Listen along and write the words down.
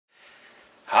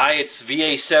Hi, it's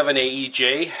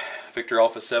VA7AEJ, Victor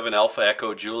Alpha 7 Alpha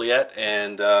Echo Juliet,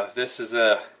 and this is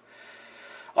a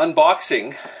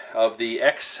unboxing of the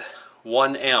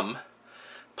X1M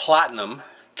Platinum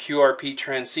QRP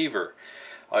transceiver.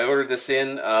 I ordered this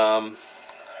in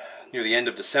near the end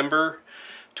of December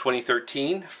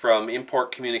 2013 from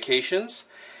Import Communications,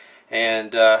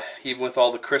 and even with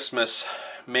all the Christmas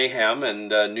mayhem and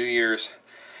New Year's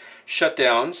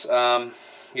shutdowns,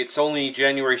 it's only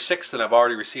January 6th and I've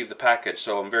already received the package,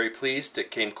 so I'm very pleased.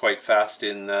 It came quite fast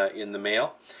in the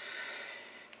mail.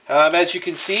 As you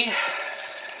can see,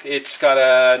 it's got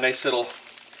a nice little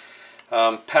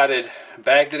padded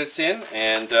bag that it's in,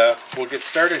 and we'll get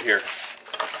started here.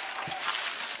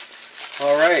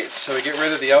 Alright, so we get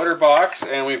rid of the outer box,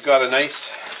 and we've got a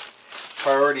nice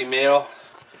priority mail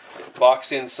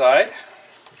box inside,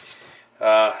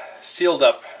 sealed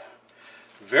up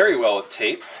very well with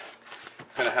tape.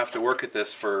 Going to have to work at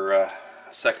this for a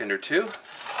second or two.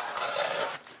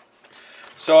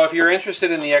 So if you're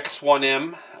interested in the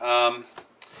X1M,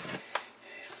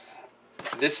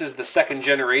 this is the second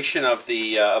generation of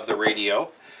the radio.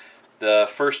 The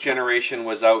first generation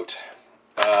was out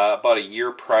about a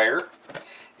year prior,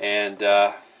 and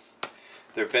there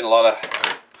have been a lot of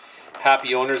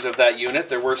happy owners of that unit.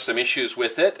 There were some issues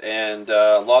with it, and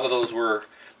a lot of those were,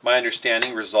 my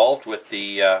understanding, resolved with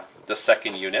the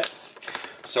second unit.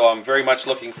 So I'm very much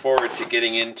looking forward to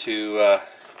getting into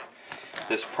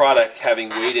this product, having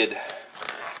waited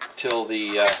till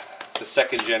the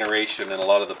second generation and a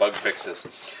lot of the bug fixes.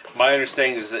 My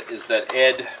understanding is that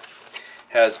Ed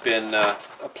has been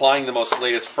applying the most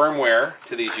latest firmware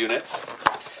to these units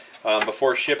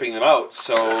before shipping them out,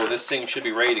 so this thing should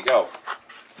be ready to go.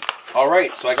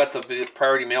 Alright, so I got the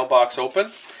priority mailbox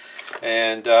open,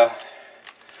 and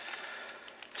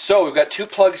so we've got two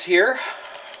plugs here.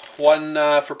 One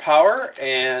for power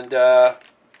and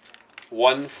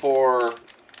one for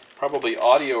probably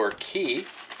audio or key.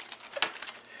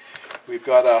 We've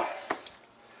got a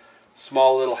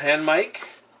small little hand mic.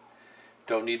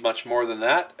 Don't need much more than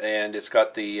that, and it's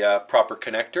got the proper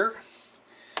connector.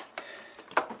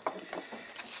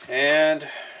 And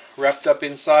wrapped up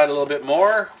inside a little bit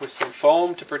more with some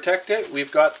foam to protect it,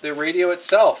 we've got the radio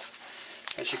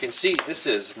itself. As you can see, this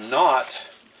is not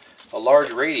a large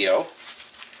radio,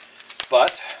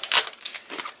 but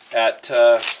at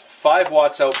 5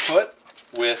 watts output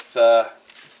with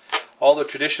all the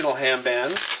traditional ham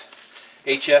bands,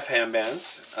 HF ham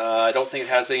bands. I don't think it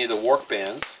has any of the warp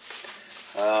bands.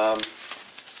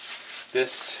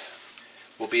 This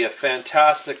will be a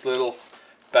fantastic little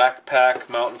backpack,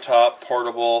 mountaintop,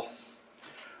 portable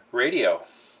radio.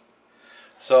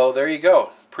 So there you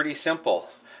go. Pretty simple.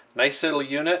 Nice little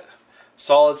unit.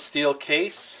 Solid steel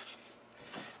case.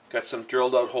 Got some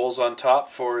drilled out holes on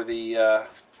top for the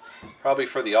probably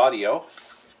for the audio.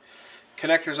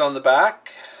 Connectors on the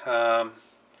back.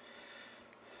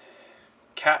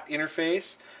 Cat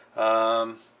interface.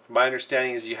 My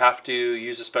understanding is you have to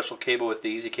use a special cable with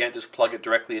these. You can't just plug it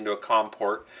directly into a COM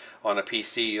port on a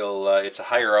PC. It's a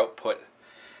higher output,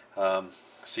 so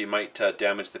you might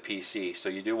damage the PC. So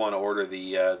you do want to order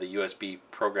the USB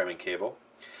programming cable.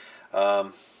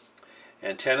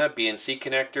 Antenna, BNC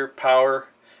connector, power.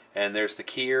 And there's the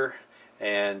keyer,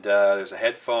 and there's a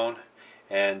headphone,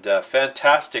 and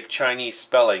fantastic Chinese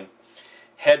spelling.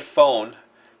 Headphone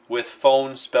with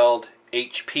phone spelled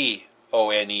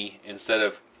H-P-O-N-E instead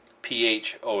of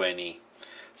P-H-O-N-E.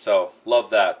 So love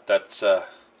that. That's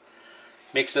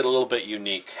makes it a little bit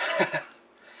unique.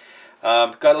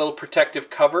 Got a little protective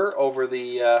cover over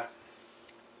the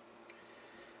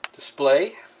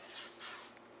display.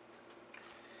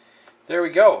 There we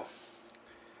go.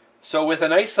 So with a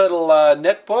nice little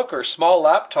netbook or small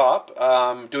laptop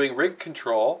doing rig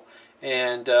control,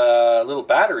 and a little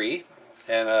battery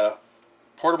and a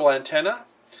portable antenna,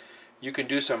 you can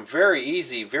do some very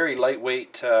easy, very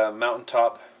lightweight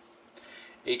mountaintop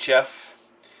HF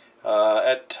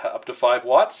at up to 5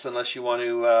 watts, unless you want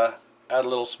to add a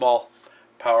little small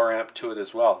power amp to it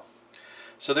as well.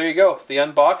 So there you go, the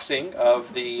unboxing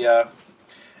of the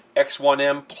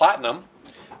X1M Platinum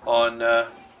on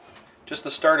just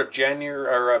the start of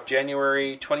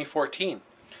January 2014.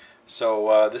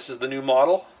 So this is the new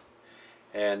model,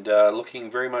 and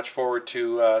looking very much forward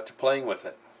to playing with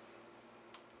it.